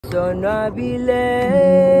sonabile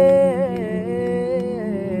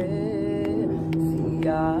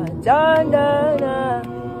siya dandana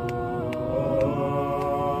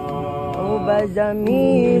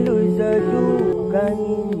obazamilu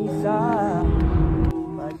zadukanisa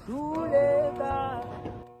matulega.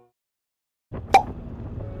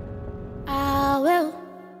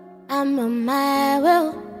 I'm on my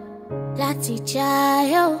will. Lati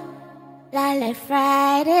chayo, lale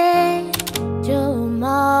Friday. Joe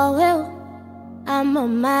more will. I'm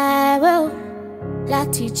on my will.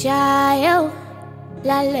 Lati chayo,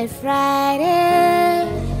 lale Friday.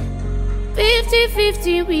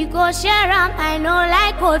 50-50 we go share 'em. I know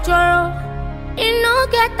like Ojoro. You know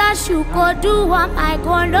get that shoe go do 'em. I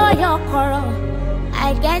go know your coro.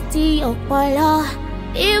 I get the opolo.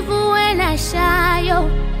 Even when I shy, yo,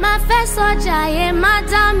 my face so giant, my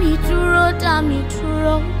damn true,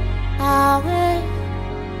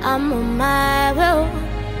 I'm on my way,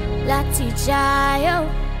 la teacher, yo,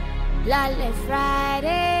 la le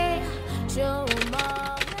Friday, show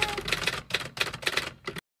more.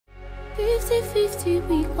 50-50,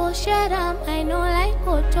 we go share them, I know like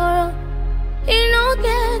Ojoro. You know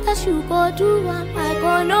get that you go do, I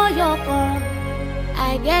go know your girl.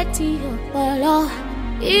 I get to your color.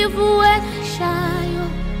 Even when I shy,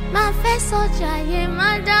 my face so giant,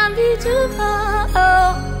 my damn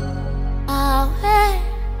beautiful.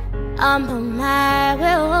 I'm on my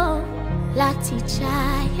way, la teacher,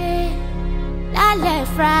 la le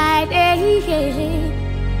Friday,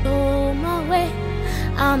 no my way.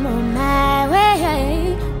 I'm on my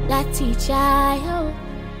way, la teacher,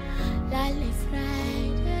 la le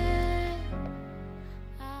Friday.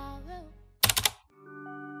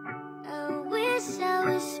 I wish I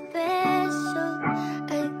was special.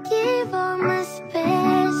 I give all my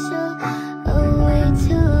special away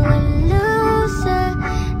to a loser.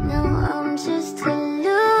 Now I'm just a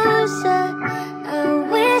loser. I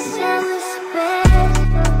wish I was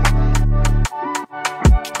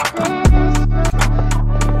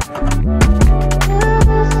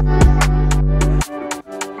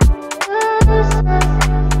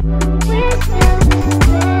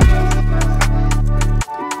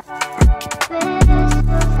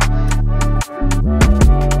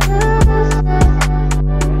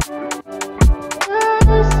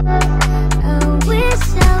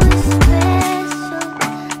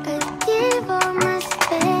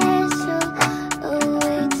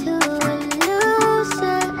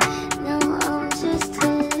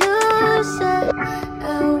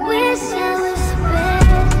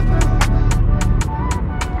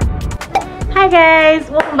Hi guys,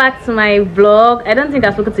 welcome back to my vlog. I don't think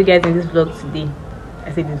I've spoken to you guys in this vlog today.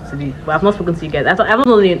 I said this today, but I've not spoken to you guys. I haven't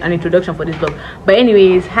done an introduction for this vlog. But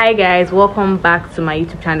anyways, hi guys, welcome back to my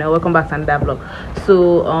YouTube channel. Welcome back to another vlog.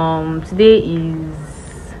 So today is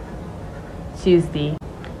Tuesday,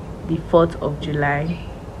 the 4th of July,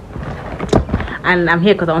 and I'm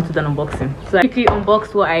here because I want to do an unboxing. So I quickly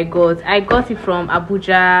unboxed what I got. I got it from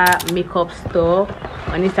Abuja makeup store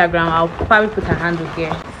on Instagram. I'll probably put her handle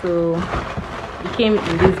here. So it came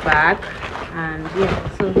in this bag, and yeah,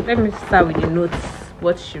 so let me start with the notes.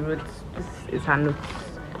 What she wrote. This is her notes.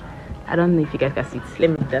 I don't know if you guys can see it. Let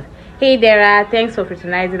me do that. Hey Dara, thanks for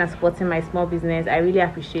patronizing and supporting my small business. I really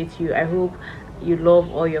appreciate you. I hope you love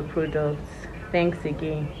all your products. Thanks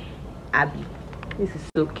again, Abby. This is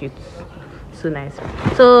so cute, so nice.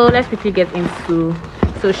 So let's quickly get into.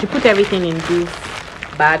 So she put everything in this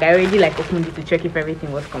bag. I already like opened it to check if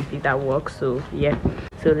everything was complete at work. So yeah,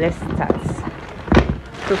 so let's start.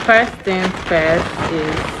 So first things first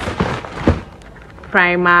is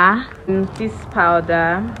primer. This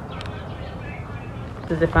powder,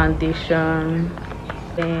 this is the foundation,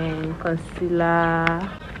 then concealer,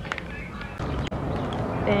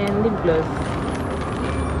 then lip gloss,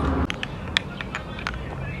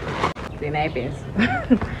 the eye pencil.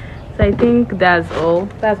 So I think that's all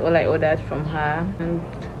I ordered from her. And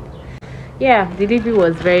yeah, the delivery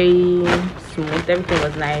was very smooth, everything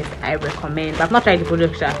was nice. I recommend, but I've not tried the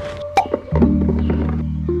product.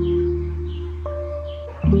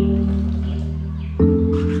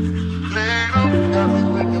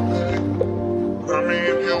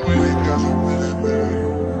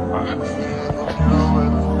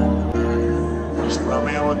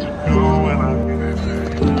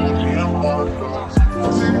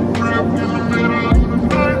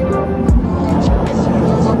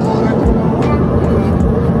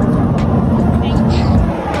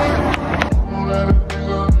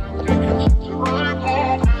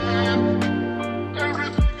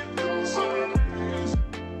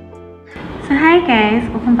 So hi guys,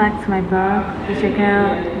 welcome back to my vlog. It's your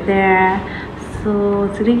girl there. So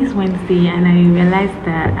today is Wednesday and I realized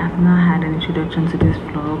that I've not had an introduction to this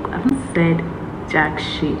vlog. I haven't said jack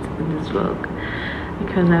shit in this vlog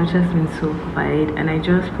because I've just been so occupied, and I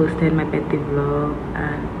just posted my birthday vlog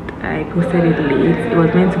and I posted it late. It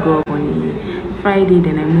was meant to go up on a Friday,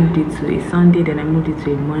 then I moved it to a Sunday, then I moved it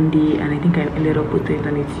to a Monday, and I think I ended up putting it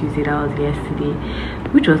on a Tuesday. That was yesterday,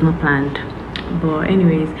 which was not planned. But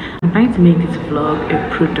anyways, I'm trying to make this vlog a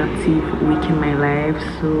productive week in my life,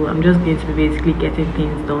 so I'm just going to be basically getting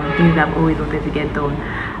things done, things I've always wanted to get done.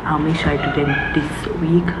 I'll make sure I do them this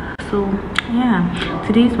week. So yeah,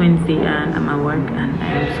 today is Wednesday and I'm at work and I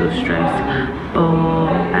am so stressed, but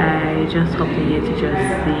I just hopped in here to just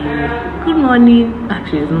say good morning.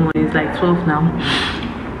 Actually it's no morning, it's like 12 now.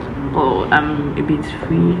 Oh, I'm a bit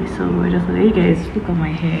free, so we're just gonna, you guys, look at my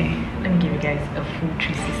hair. Let me give you guys a full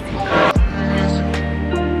 360.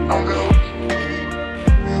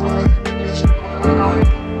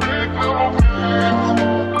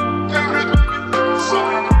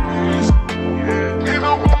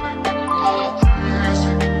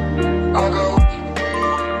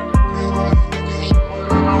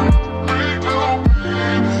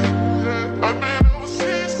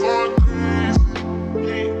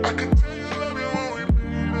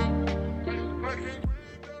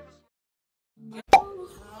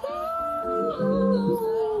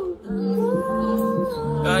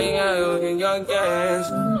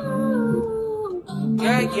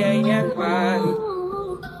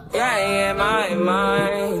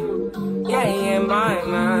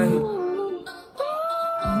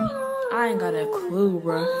 I ain't got a clue,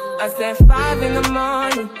 bro. I said 5 in the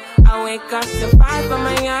morning. I wake up to 5 for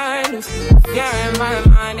my earnings. Fear in my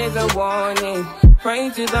mind is a warning. Pray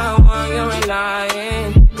to the one you're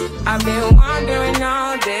relying. I've been wandering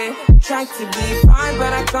all day. Try to be fine,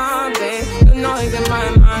 but I can't be. The noise in my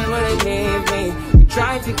mind wouldn't leave me.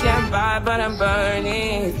 Try to get by, but I'm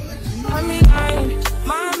burning. I'm behind.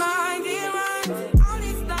 My mind is right. All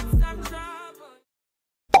these thoughts I'm troubled.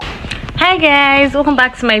 Hi guys, welcome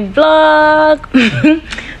back to my vlog.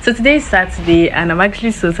 So today is Saturday and I'm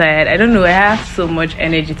actually so tired. I don't know, I have so much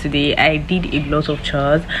energy today. I did a lot of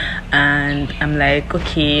chores and I'm like,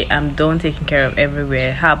 okay, I'm done taking care of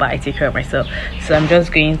everywhere. How about I take care of myself? So I'm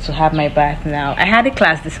just going to have my bath now. I had a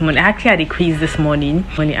class this morning. I actually had a quiz this morning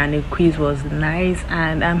and the quiz was nice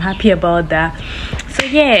and I'm happy about that. So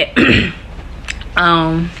yeah,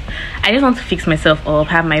 I just want to fix myself up,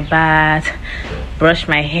 have my bath, brush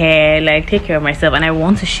my hair, like take care of myself, and I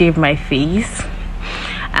want to shave my face.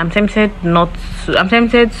 I'm tempted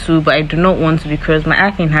to, but I do not want to because my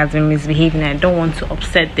acne has been misbehaving and I don't want to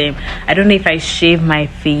upset them. I don't know if I shave my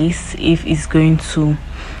face if it's going to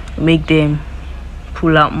make them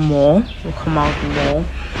pull out more or come out more.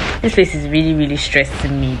 This face is really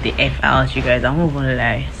stressing me the F out, you guys. I'm not gonna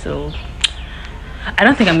lie. So I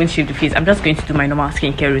don't think I'm going to shave the face. I'm just going to do my normal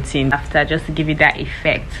skincare routine after, just to give it that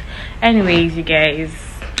effect. Anyways, you guys,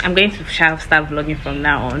 I'm going to start vlogging from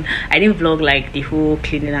now on. I didn't vlog like the whole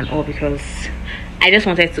cleaning and all because I just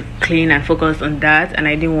wanted to clean and focus on that, and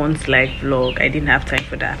I didn't want to like vlog. I didn't have time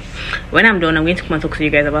for that. When I'm done, I'm going to come and talk to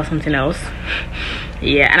you guys about something else.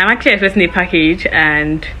 Yeah, and I'm actually expecting a package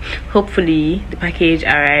and hopefully the package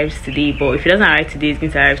arrives today, but if it doesn't arrive today, it's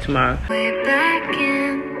going to arrive tomorrow. Way back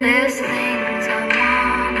in, there's things I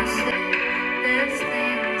wanna say, there's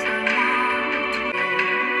things I wanna do,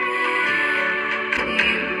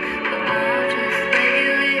 but I'll just lay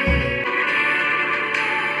with it.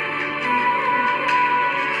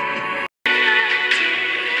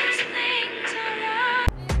 There's things I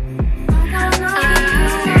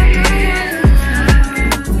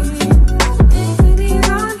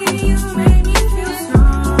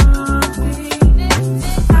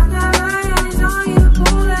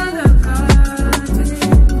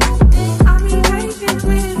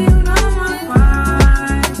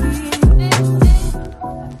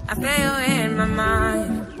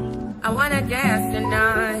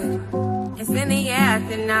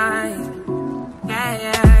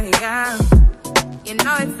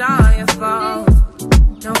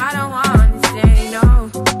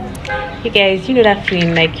You guys, you know that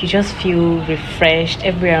feeling like you just feel refreshed,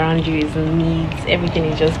 everywhere around you is neat, everything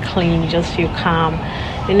is just clean, you just feel calm.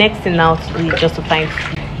 The next thing now to do is just to find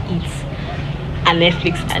food, eat, and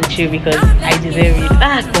Netflix and chill because I deserve it.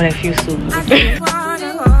 Ah, God, I feel so good.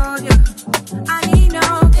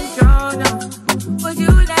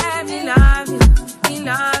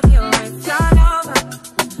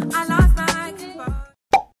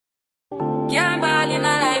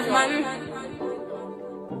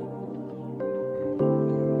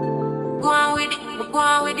 Go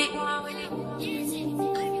on with it.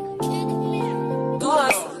 Do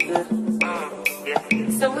us.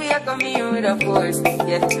 you come in with a force.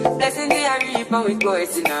 Yeah, blessing they are reap and we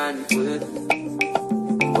coursing on foot.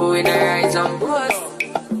 Oh, in the rise and boast.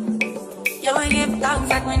 Yeah, we give thanks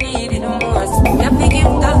like we need it the most. Yeah, we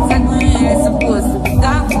give thanks like we really supposed to be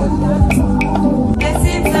thankful.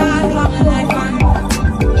 Blessings all coming like one.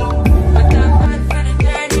 But thank God for the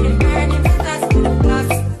journey for us to the plus.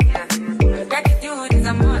 Yeah, gratitude is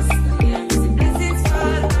a must. Yeah, blessings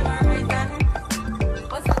fall on our right hand.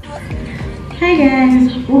 Hi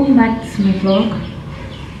guys, welcome back to my vlog.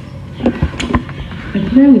 The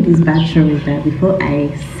problem with this bathroom is that before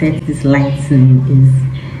I set this lighting is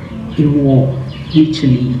a war,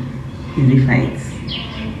 literally is a fight.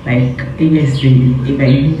 Like you guys see, if I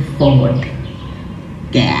move forward,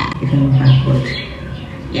 yeah, if I move backward,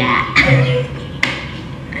 yeah.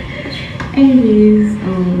 Anyways,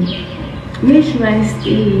 where should I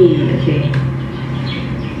stay? Okay.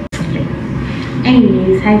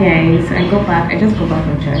 Anyways, hi guys. So I just got back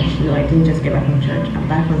from church. No, I didn't just get back from church. I'm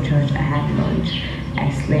back from church. I had lunch. I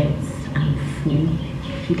slept. I'm full.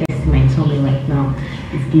 If you guys see my tummy right now,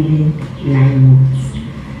 it's giving 9 months.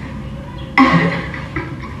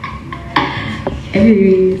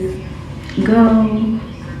 Anyways, go.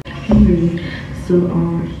 So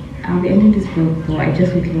I'll be ending this vlog, but I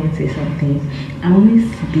just quickly want to say something. I'm always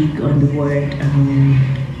big on the word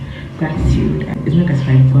gratitude. It's not as if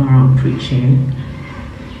I go around preaching,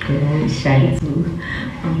 because I'm always shy too.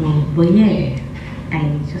 But yeah,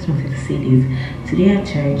 I just wanted to say this. Today at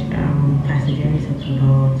church, Pastor Jerry talked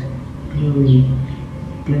about glory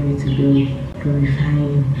to glory,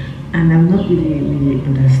 glorifying, and I've not really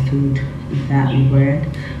understood that word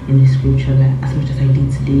in the scripture as much as I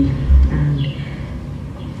did today, and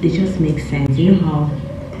they just make sense. You know how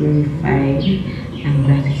glorify and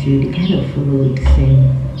gratitude, they kind of follow the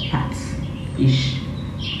same paths ish,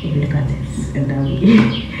 if you look at it in that way.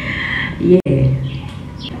 Yeah.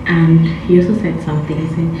 And he also said something. He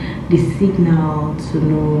said the signal to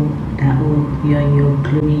know that, oh, you're in your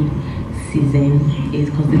glory season is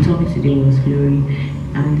because the topic today was glory,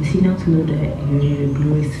 and the signal to know that you're in your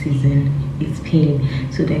glory season is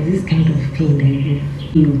pain. So there's this kind of pain that you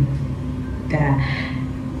feel that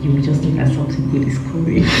you will just look at something good is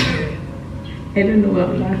coming. I don't know why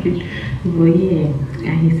I'm laughing, but yeah.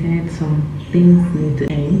 And he said some things need to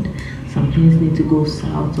end, some things need to go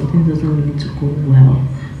south, some things doesn't need to go well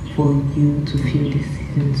for you to feel this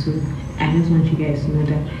season. So I just want you guys to know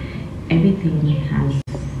that everything has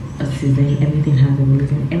a season, everything has a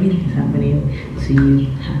reason, everything that's happening to you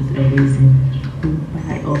has a reason, good,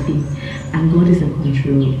 bad, or big, and God is in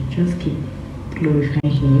control. Just keep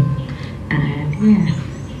glorifying Him, and yeah,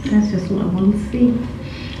 that's just what I want to say.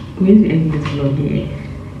 I'm going to end this vlog here,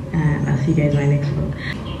 and I'll see you guys in my next vlog.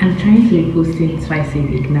 I'm trying to be posting twice a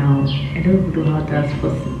week now. I don't know how that's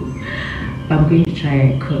possible, but I'm going to try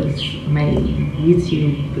it because my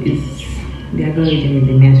YouTube is, the algorithm is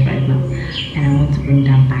a mess right now, and I want to bring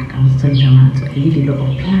that back. I'm turning around, so I did a lot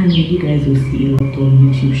of planning. You guys will see a lot of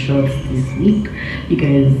YouTube shorts this week. You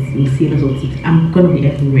guys will see a lot of tips. I'm gonna be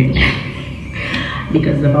everywhere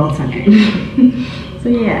because it's about time. So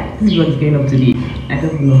yeah, this vlog is going up today. I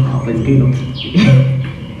don't know how, but it's going up today.